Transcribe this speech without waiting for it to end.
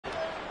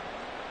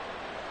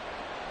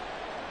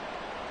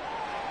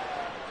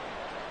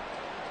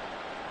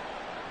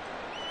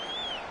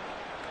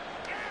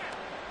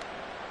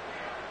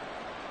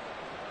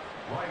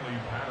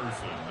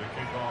Patterson to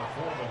kick off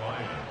for the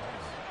Lions.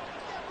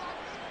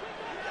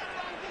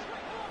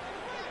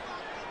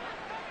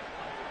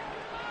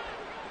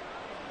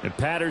 And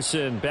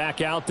Patterson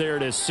back out there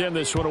to send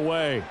this one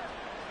away.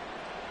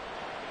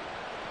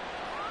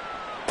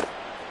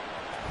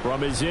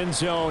 From his end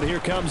zone, here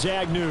comes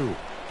Agnew.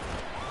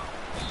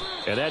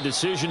 And that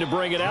decision to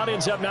bring it out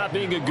ends up not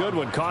being a good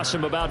one. Costs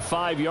him about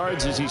 5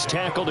 yards as he's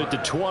tackled at the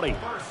 20.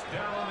 First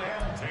down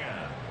and 10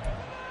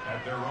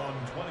 at their own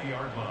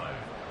 20-yard line.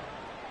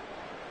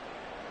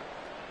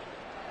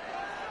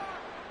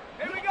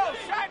 Here we go,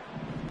 shot.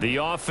 The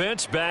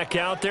offense back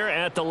out there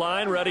at the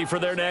line, ready for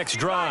their next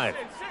drive.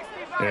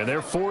 And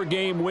their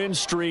 4-game win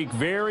streak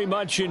very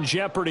much in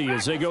jeopardy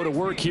as they go to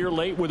work here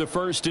late with a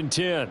 1st and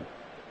 10.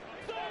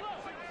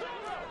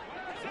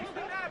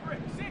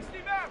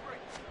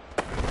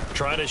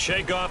 Trying to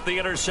shake off the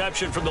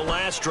interception from the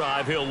last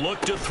drive. He'll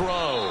look to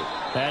throw.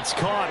 That's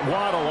caught.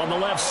 Waddle on the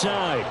left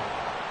side.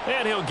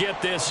 And he'll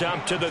get this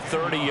up to the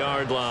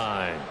 30-yard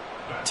line.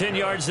 10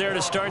 yards there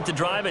to start the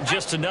drive, and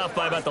just enough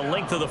by about the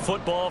length of the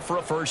football for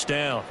a 1st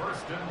down.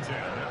 1st and 10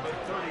 at the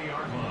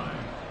 30-yard line.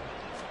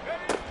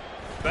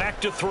 Back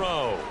to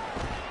throw.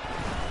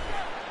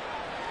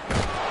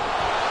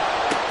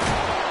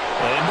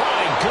 And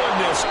my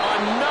goodness,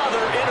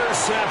 another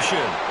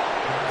interception.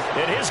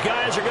 And his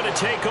guys are going to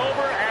take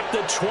over at the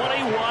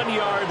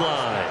 21-yard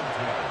line.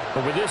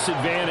 But with this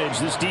advantage,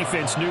 this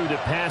defense knew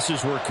that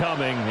passes were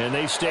coming, and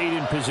they stayed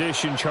in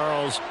position,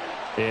 Charles,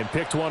 and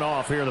picked one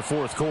off here in the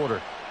 4th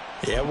quarter.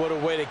 Yeah, what a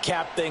way to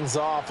cap things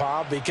off,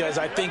 huh? Because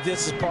I think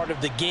this is part of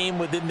the game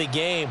within the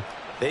game.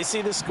 They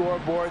see the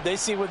scoreboard, they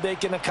see what they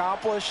can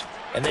accomplish,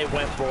 and they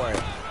went for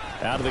it.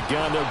 Out of the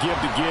gun, they'll give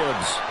to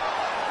Gibbs.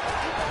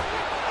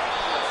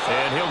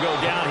 And he'll go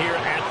down here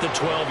at the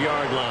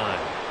 12-yard line.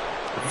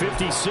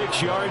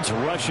 56 yards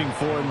rushing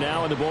for him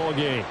now in the ball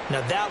game.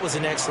 Now that was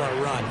an excellent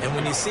run, and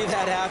when you see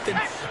that happen,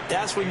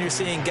 that's when you're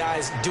seeing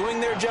guys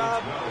doing their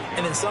job,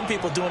 and then some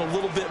people doing a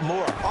little bit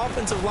more.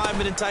 Offensive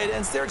linemen and tight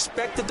ends, they're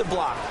expected to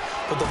block,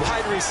 but the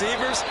wide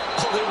receivers,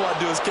 all they want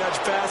to do is catch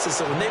passes.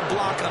 So when they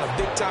block on a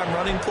big-time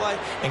running play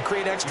and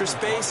create extra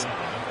space,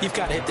 you've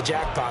got to hit the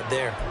jackpot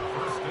there.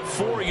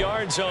 4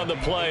 yards on the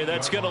play.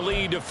 That's going to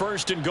lead to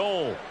 1st and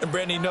goal. And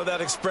Brandon, you know that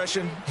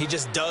expression? He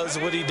just does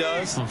what he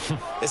does.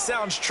 It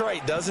sounds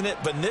trite, doesn't it?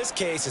 But in this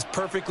case, it's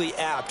perfectly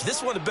apt. This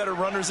is one of the better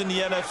runners in the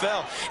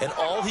NFL. And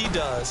all he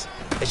does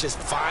is just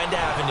find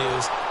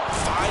avenues,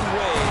 find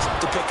ways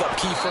to pick up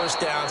key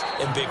 1st downs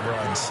and big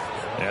runs.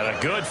 And a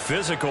good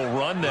physical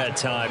run that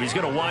time. He's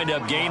going to wind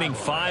up gaining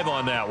 5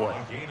 on that one.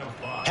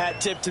 Hat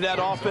tip to that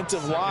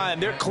offensive line.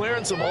 They're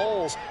clearing some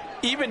holes,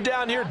 even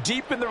down here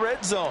deep in the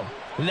red zone.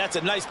 And that's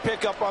a nice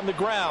pickup on the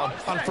ground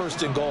on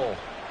 1st and goal.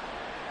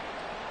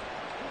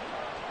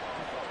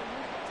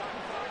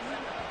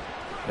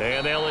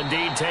 And they'll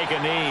indeed take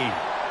a knee.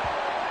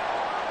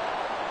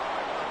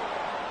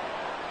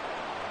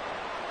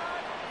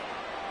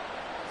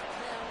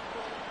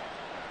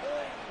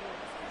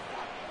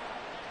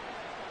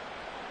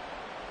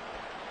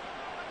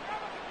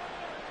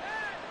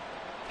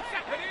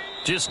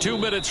 Just 2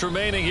 minutes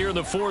remaining here in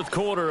the 4th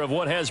quarter of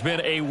what has been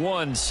a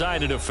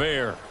one-sided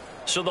affair.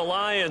 So the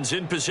Lions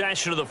in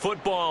possession of the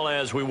football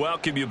as we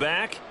welcome you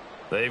back.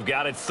 They've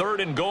got it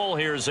 3rd and goal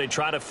here as they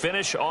try to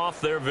finish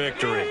off their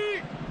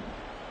victory.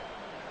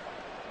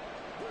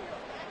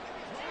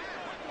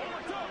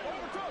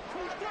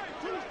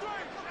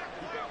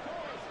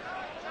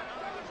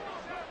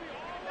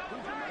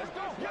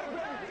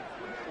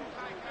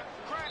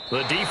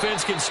 The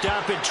defense can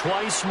stop it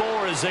twice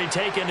more as they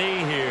take a knee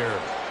here.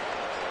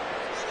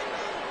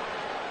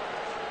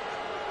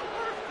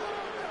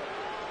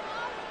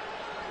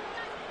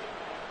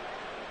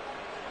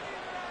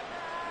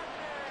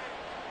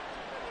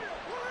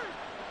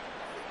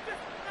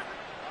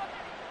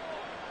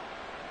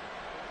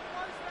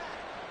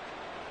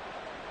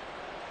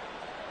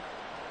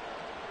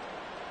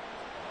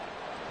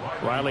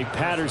 Riley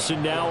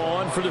Patterson now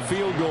on for the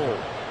field goal.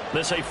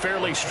 This a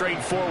fairly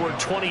straightforward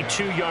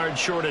 22-yard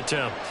short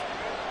attempt.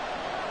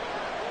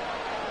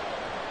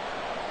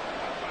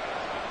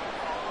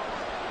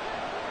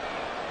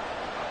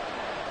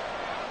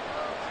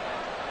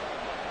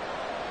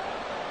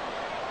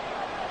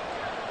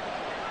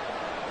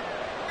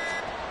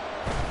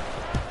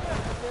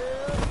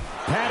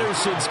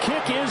 Patterson's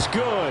kick is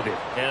good,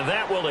 and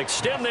that will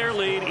extend their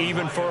lead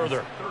even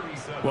further.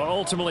 Well,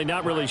 ultimately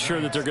not really sure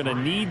that they're going to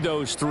need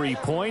those 3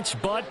 points,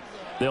 but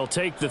they'll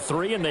take the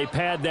 3 and they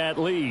pad that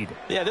lead.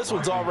 Yeah, this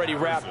one's already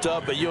wrapped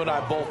up, but you and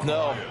I both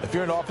know if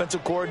you're an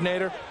offensive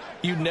coordinator,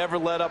 you never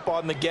let up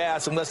on the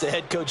gas unless the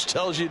head coach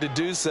tells you to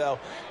do so.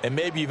 And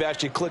maybe you've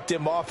actually clicked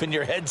him off in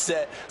your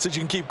headset so you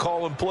can keep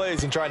calling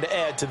plays and trying to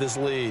add to this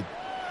lead.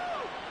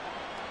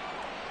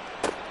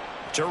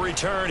 To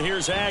return,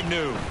 here's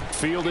Agnew.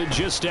 Fielded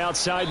just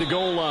outside the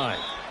goal line.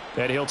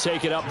 And he'll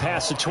take it up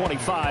past the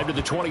 25 to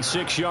the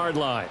 26-yard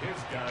line.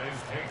 His guys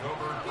take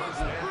over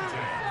 1st and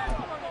 10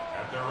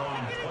 at their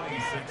own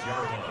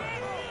 26-yard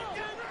line.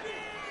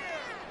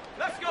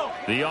 Let's go.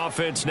 The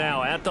offense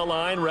now at the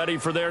line, ready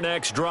for their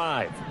next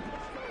drive.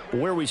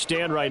 Where we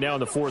stand right now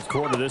in the fourth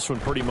quarter, this one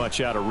pretty much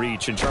out of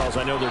reach. And, Charles,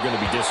 I know they're going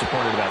to be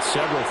disappointed about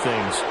several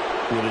things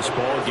with this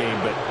ball game,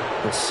 but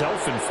the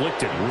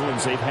self-inflicted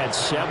wounds, they've had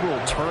several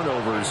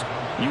turnovers.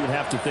 You would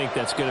have to think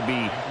that's going to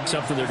be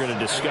something they're going to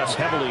discuss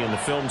heavily in the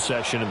film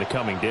session in the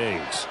coming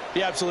days.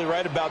 You're absolutely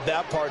right about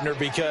that, partner,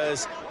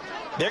 because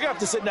they're going to have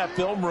to sit in that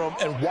film room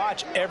and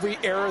watch every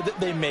error that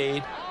they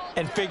made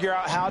and figure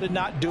out how to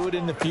not do it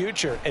in the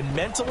future. And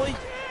mentally,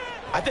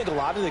 I think a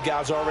lot of the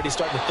guys are already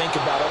starting to think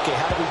about, okay,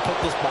 how do we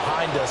put this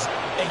behind us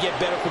and get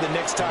better for the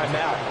next time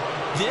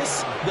out?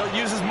 This, they'll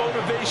use as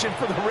motivation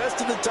for the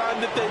rest of the time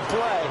that they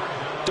play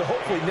to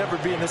hopefully never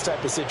be in this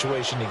type of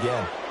situation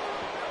again.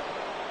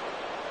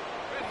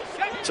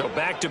 So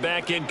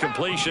back-to-back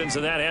incompletions,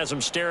 and that has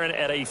them staring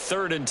at a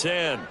 3rd and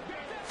 10.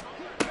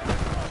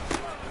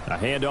 A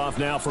handoff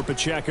now for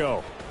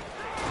Pacheco.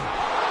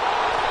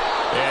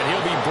 And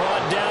he'll be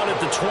brought down at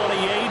the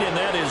 28, and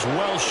that is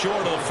well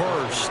short of the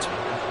first.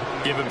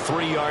 Give him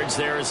 3 yards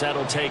there as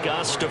that'll take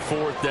us to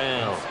 4th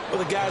down.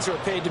 Well, the guys who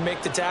are paid to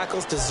make the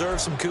tackles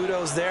deserve some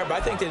kudos there, but I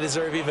think they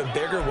deserve even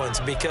bigger ones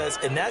because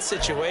in that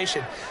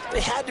situation,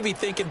 they had to be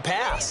thinking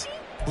pass.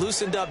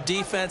 Loosened up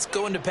defense,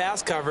 go into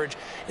pass coverage.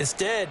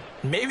 Instead,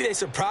 maybe they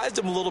surprised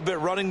them a little bit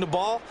running the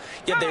ball,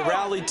 yet they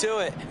rallied to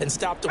it and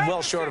stopped them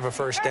well short of a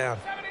first down.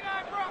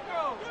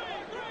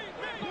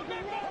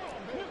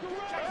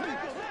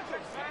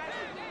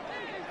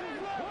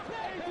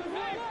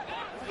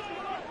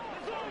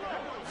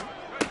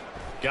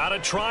 Got to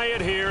try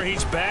it here.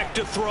 He's back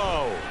to throw.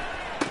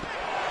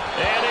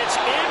 And it's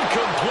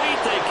incomplete.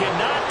 They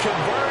cannot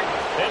convert,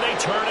 and they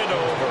turn it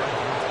over.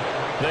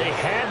 They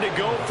had to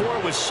go for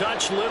it with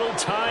such little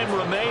time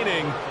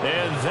remaining,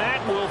 and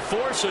that will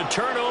force a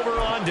turnover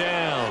on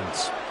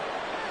downs.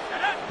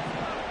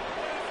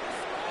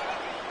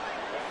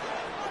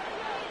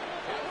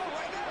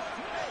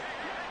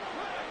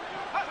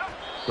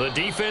 The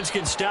defense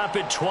can stop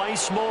it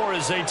twice more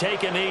as they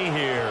take a knee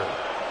here.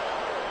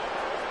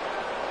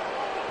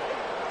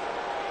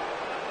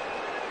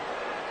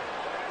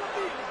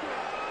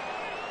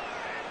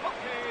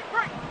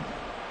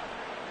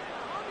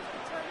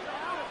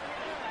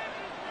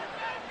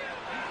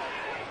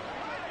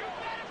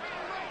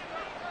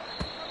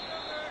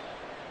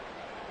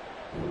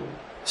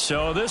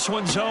 So this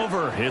one's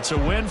over. It's a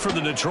win for the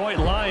Detroit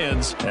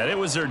Lions, and it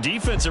was their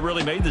defense that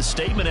really made the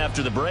statement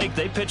after the break.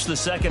 They pitched the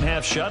second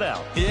half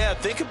shutout. Yeah,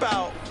 think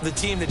about the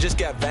team that just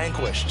got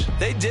vanquished.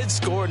 They did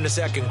score in the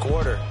second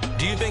quarter.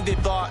 Do you think they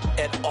thought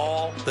at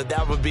all that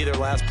that would be their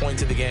last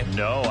point of the game?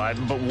 No,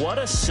 but what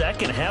a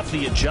second half.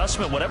 The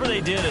adjustment, whatever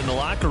they did in the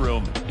locker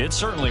room, it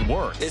certainly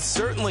worked. It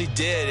certainly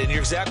did, and you're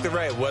exactly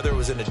right. Whether it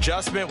was an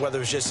adjustment, whether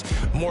it was just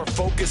more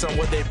focus on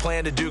what they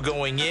planned to do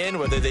going in,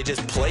 whether they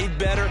just played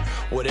better,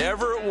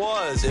 whatever it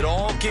was, it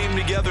all came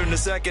together in the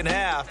second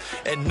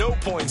half, and no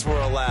points were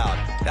allowed.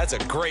 That's a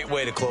great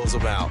way to close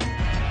them out.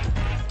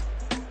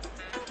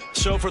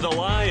 So for the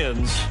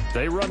Lions,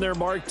 they run their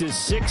mark to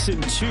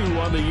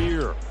 6-2 on the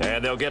year.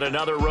 And they'll get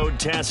another road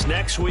test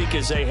next week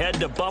as they head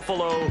to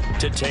Buffalo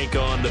to take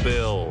on the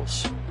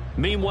Bills.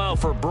 Meanwhile,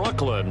 for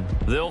Brooklyn,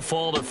 they'll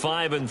fall to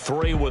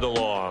 5-3 with a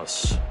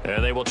loss.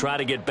 And they will try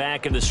to get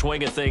back in the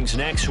swing of things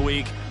next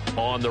week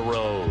on the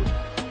road.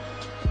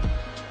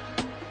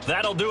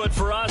 That'll do it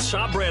for us.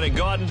 I'm Brandon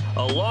Gaudin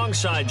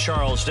alongside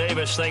Charles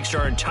Davis. Thanks to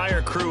our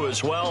entire crew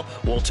as well.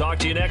 We'll talk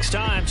to you next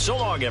time. So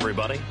long,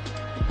 everybody.